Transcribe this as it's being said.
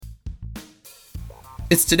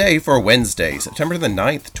It's today for Wednesday, September the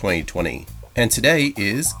 9th, 2020, and today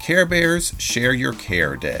is Care Bears Share Your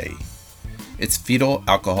Care Day. It's Fetal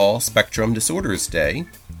Alcohol Spectrum Disorders Day,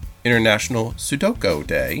 International Sudoku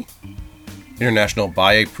Day, International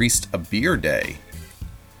Buy a Priest a Beer Day,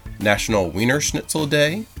 National Wiener Schnitzel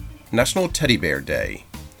Day, National Teddy Bear Day.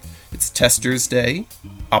 It's Testers Day,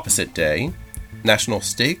 Opposite Day, National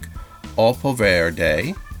Steak Au Pauvre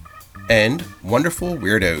Day, and Wonderful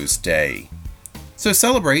Weirdos Day. So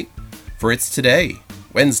celebrate, for it's today,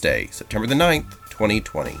 Wednesday, September the 9th,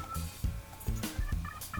 2020.